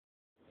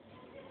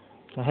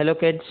So hello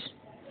kids.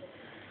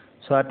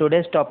 So our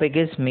today's topic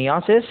is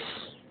meiosis,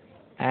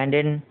 and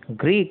in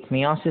Greek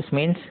meiosis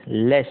means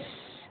less.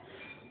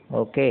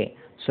 Okay.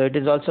 So it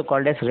is also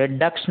called as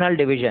reductional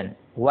division.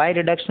 Why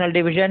reductional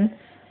division?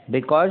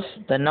 Because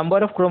the number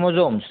of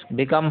chromosomes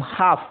become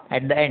half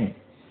at the end.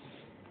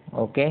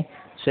 Okay.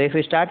 So if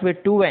we start with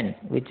 2n,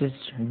 which is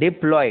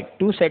diploid,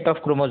 two set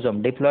of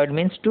chromosome. Diploid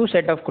means two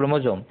set of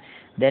chromosome.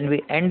 Then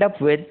we end up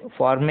with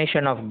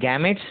formation of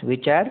gametes,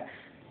 which are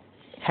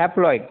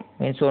haploid,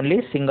 means only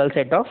single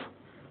set of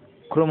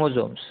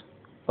chromosomes.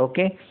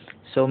 Okay.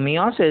 So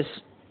meiosis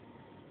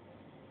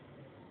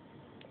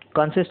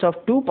consists of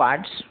two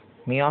parts,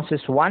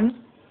 meiosis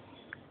 1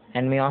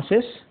 and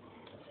meiosis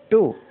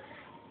 2.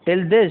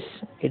 Till this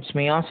it's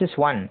meiosis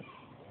 1.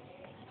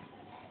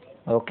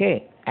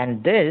 Okay,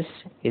 and this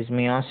is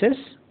meiosis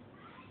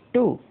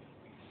 2.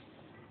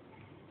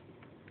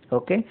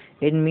 Okay,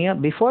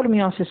 before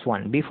meiosis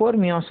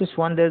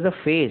 1 there is a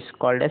phase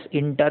called as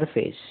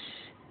interphase.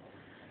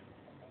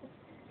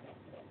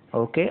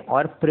 Okay,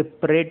 or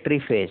preparatory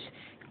phase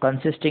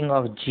consisting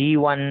of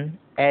G1,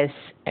 S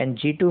and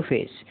G2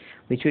 phase,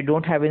 which we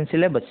don't have in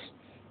syllabus.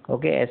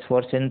 Okay, as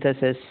for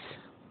synthesis,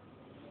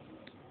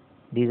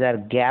 these are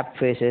gap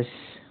phases.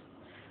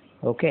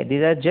 Okay,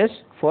 these are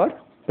just for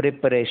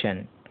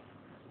preparation.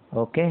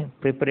 Okay,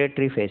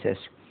 preparatory phases.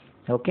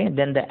 Okay,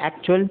 then the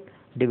actual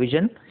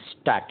division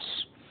starts.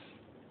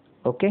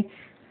 Okay,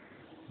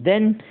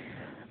 then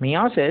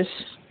meiosis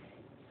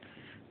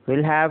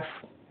will have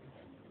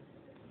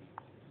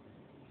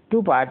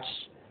two parts,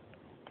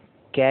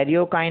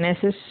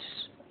 karyokinesis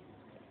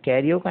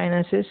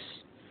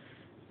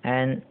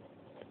and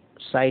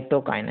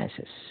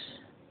cytokinesis.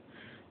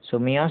 So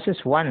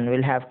meiosis 1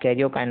 will have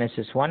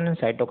karyokinesis 1 and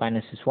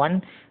cytokinesis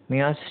 1.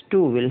 Meiosis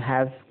 2 will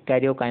have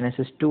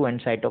karyokinesis 2 and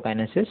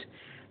cytokinesis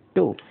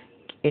 2.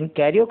 In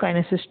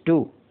karyokinesis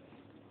 2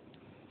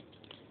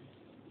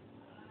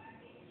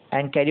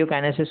 and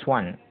karyokinesis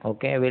 1,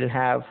 okay, we'll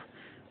have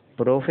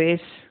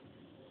prophase,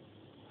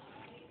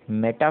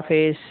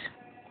 metaphase,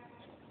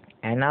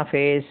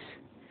 anaphase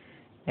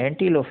and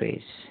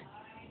telophase.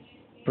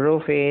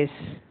 Prophase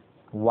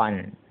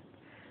 1,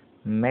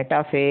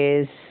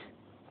 metaphase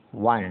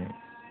 1,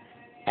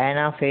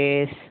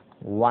 anaphase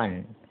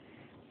 1,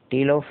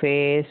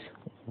 telophase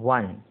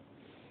 1.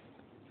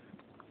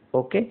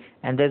 Okay,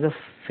 and there's a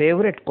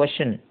favorite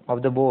question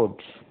of the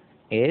boards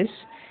is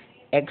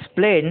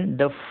explain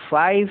the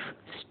 5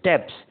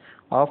 steps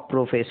of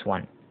prophase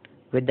 1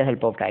 with the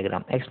help of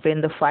diagram. Explain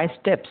the 5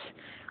 steps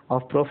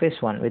of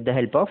prophase 1 with the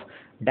help of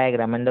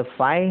diagram. And the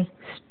 5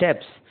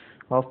 steps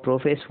of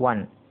prophase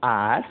 1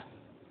 are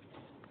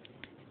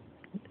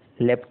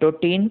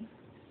leptotene,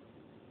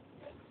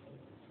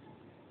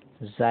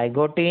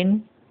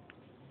 zygotene,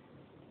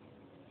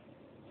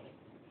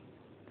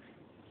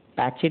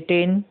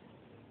 pachytene,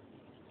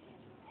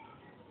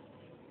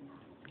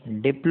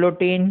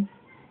 diplotene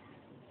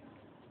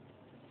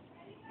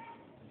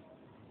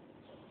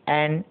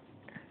and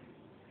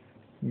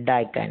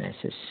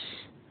dikinesis.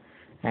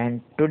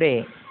 And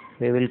today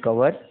we will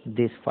cover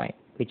these 5,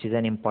 which is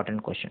an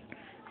important question.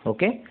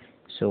 Okay,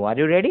 so are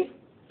you ready?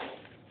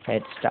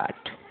 Let's start.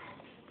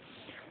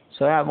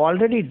 So I have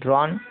already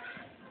drawn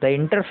the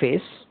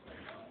interphase.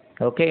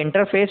 Okay,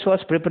 interphase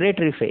was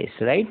preparatory phase,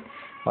 right?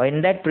 Or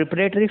in that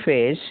preparatory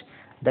phase,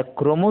 the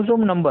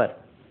chromosome number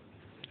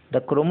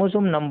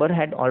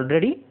had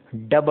already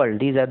doubled.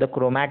 These are the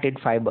chromatid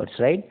fibers,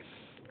 right?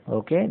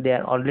 Okay, they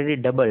are already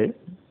doubled.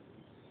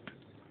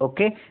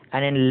 Okay,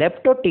 and in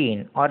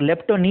leptotene or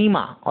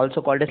leptonema,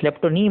 also called as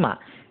leptonema,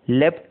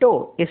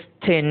 lepto is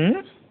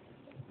thin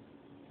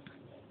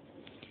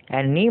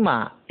and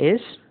nema is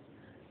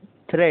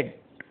thread.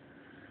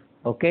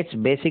 Okay, it's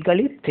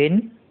basically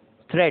thin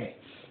thread.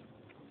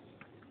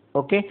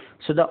 Okay,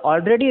 so the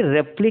already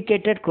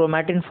replicated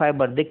chromatin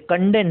fiber, they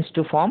condense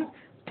to form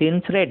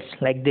thin threads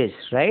like this,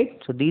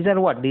 right? So these are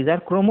what? These are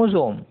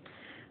chromosome.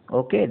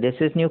 Okay, this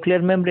is nuclear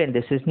membrane,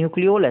 this is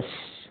nucleolus.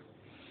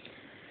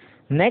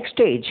 Next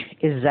stage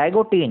is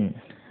zygotene.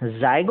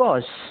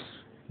 Zygos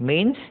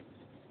means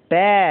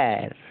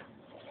pair.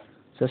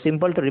 So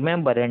simple to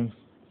remember. And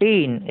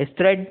teen is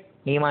thread,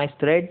 nema is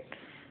thread.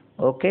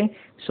 Okay,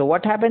 so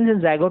what happens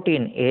in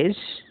zygotene is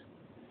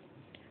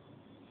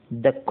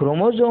the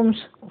chromosomes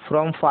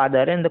from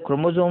father and the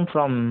chromosome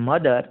from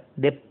mother,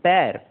 they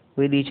pair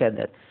with each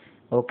other.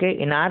 Okay,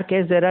 in our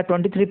case there are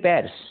 23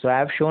 pairs, so I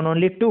have shown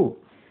only 2.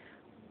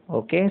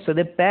 Okay, so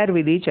they pair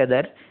with each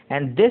other,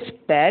 and this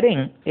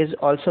pairing is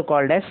also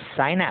called as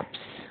synapse.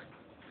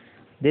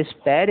 This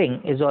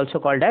pairing is also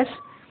called as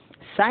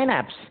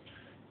synapse.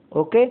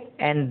 Okay,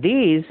 and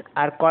these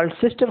are called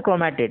sister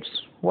chromatids.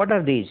 What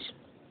are these?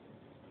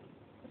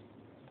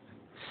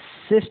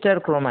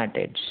 Sister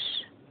chromatids.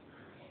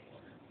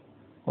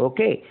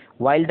 Okay,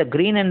 while the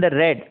green and the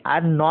red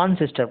are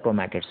non-sister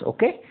chromatids.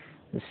 Okay,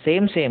 the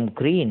same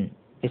green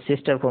is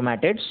sister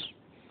chromatids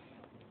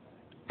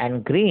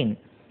and green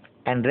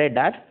and red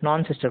are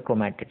non-sister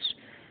chromatids.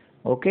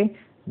 Okay,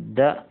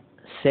 the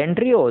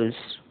centrioles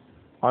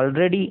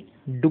already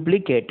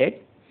duplicated.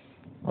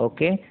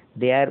 Okay,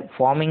 they are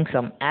forming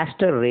some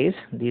aster rays.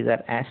 These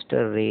are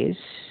aster rays.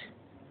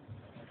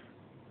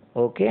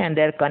 Okay, and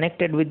they are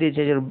connected with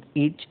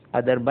each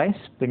other by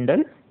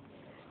spindle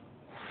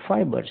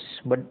fibers,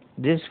 but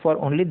this is for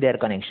only their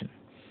connection.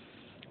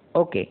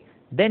 Okay,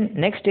 then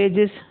next stage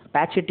is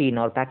pachytene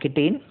or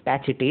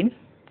pachytene.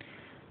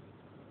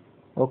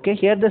 Okay,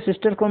 here the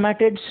sister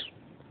chromatids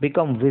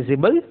become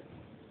visible,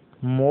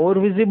 more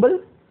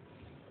visible.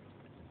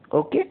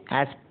 Okay,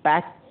 as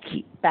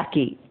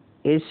pachy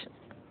is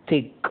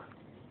thick.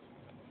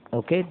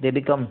 Okay, they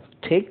become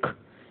thick,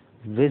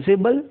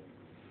 visible.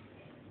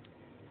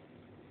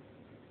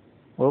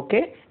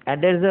 Okay,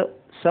 and there's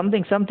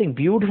something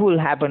beautiful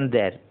happened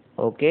there.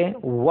 Okay,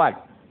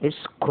 what? It's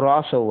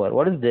crossover.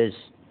 What is this?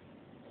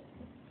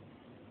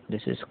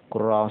 This is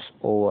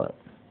crossover.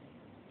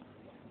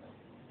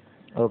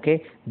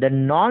 Okay, the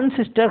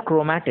non-sister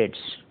chromatids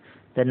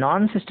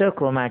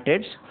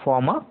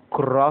form a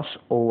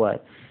crossover.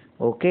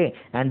 Okay,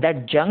 and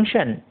that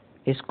junction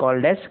is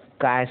called as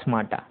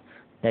chiasmata.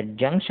 That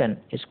junction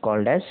is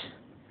called as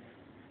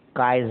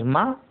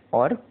chiasma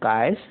or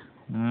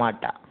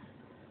chiasmata.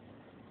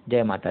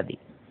 Jai Mata Di.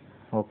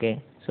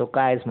 Okay, so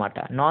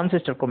chiasmata,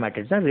 non-sister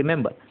chromatids,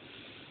 remember.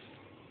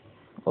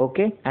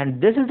 Okay,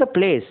 and this is the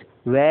place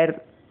where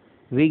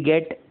we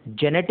get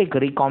genetic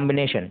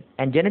recombination,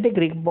 and genetic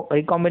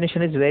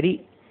recombination is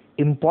very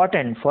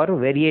important for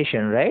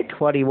variation, right,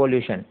 for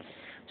evolution.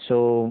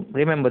 So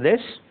remember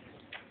this.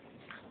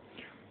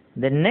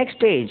 The next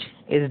stage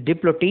is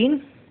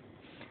diplotene,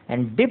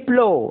 and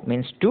diplo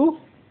means two,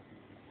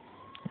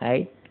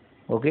 right?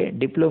 Okay,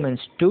 diplo means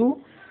two.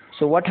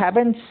 So what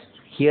happens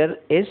here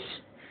is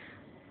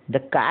the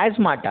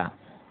chiasmata,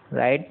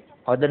 right,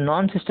 or the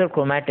non-sister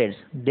chromatids,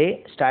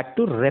 they start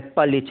to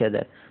repel each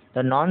other.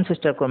 The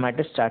non-sister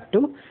chromatids start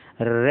to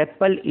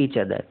repel each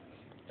other.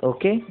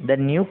 Okay, the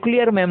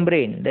nuclear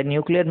membrane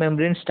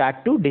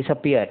start to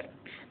disappear.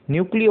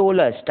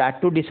 Nucleolus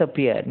start to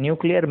disappear.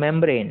 Nuclear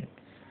membrane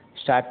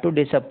start to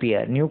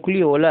disappear.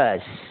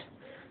 Nucleolus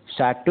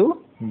start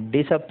to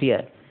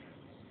disappear.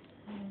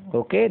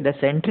 Okay, the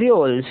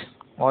centrioles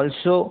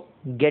also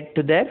get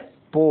to their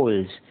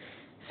poles.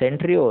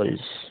 Centrioles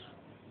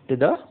to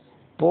the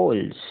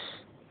poles.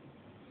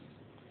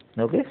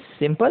 Okay,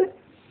 simple.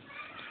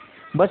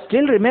 But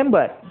still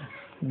remember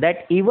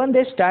that even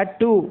they start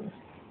to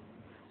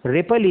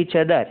repel each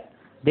other,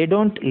 they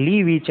don't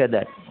leave each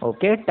other.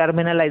 Okay,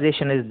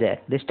 terminalization is there.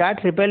 They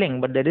start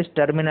repelling, but there is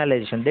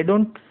terminalization. They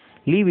don't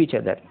leave each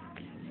other.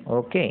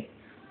 Okay,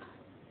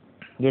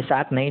 ये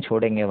साथ नहीं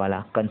छोड़ेंगे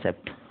वाला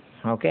concept.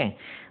 Okay,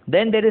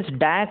 then there is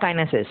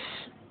diakinesis.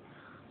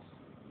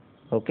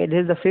 Okay,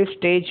 this is the fifth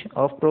stage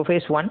of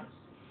prophase 1.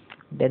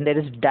 Then there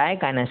is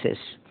diakinesis.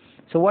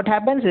 So what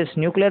happens is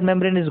nuclear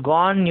membrane is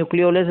gone,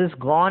 nucleolus is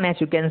gone. As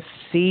you can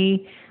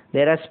see,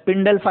 there are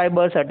spindle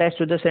fibers attached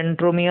to the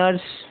centromeres.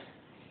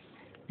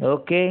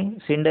 Okay,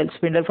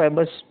 spindle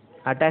fibers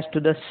attached to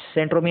the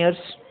centromeres.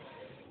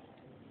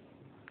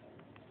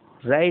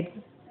 Right?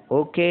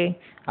 Okay,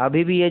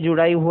 अभी भी ये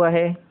जुड़ा ही हुआ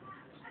है.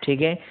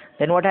 ठीक है.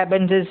 Then what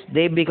happens is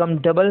they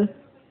become double.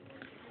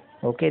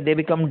 Okay, they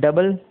become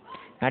double.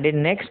 And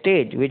in next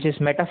stage, which is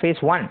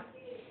metaphase 1.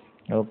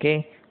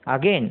 Okay,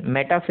 again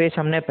metaphase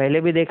हमने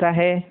पहले भी देखा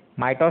है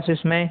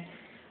माइटोसिस में.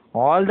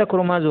 All the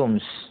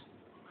chromosomes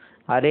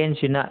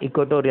arranged in a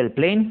equatorial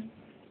plane.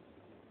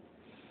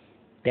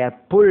 They are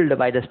pulled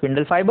by the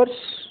spindle fibers,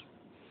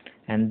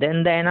 and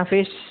then the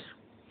anaphase,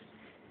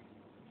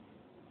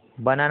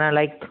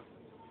 banana-like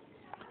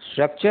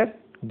structure,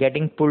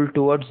 getting pulled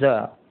towards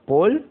the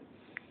pole,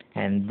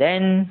 and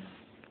then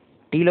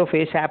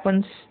telophase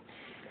happens,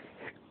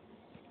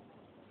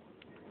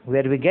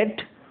 where we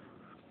get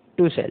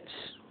two cells.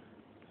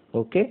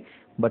 Okay,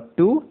 but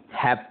two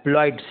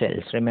haploid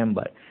cells.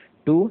 Remember,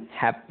 two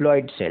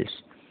haploid cells.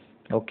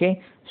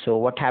 Okay, so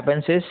what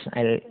happens is,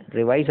 I'll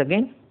revise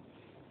again.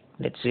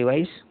 Let's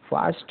revise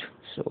fast.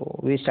 So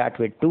we start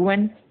with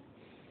 2n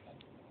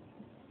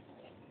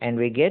and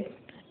we get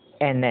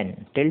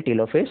nn till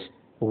telophase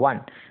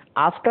 1.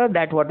 After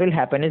that, what will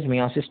happen is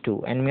meiosis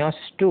 2, and meiosis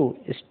 2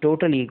 is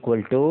totally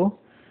equal to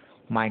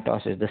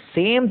mitosis. The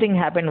same thing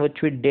happened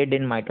which we did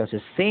in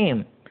mitosis.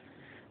 Same.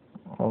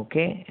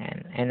 Okay,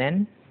 and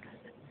nn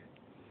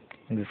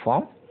we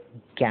form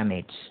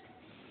gametes.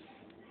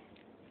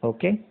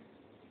 Okay,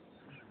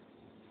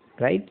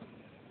 right?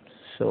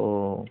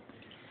 So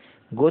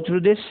go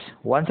through this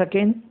once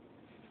again.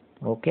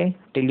 Okay,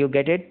 till you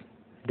get it.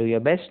 Do your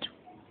best.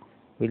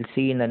 We'll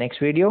see in the next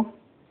video.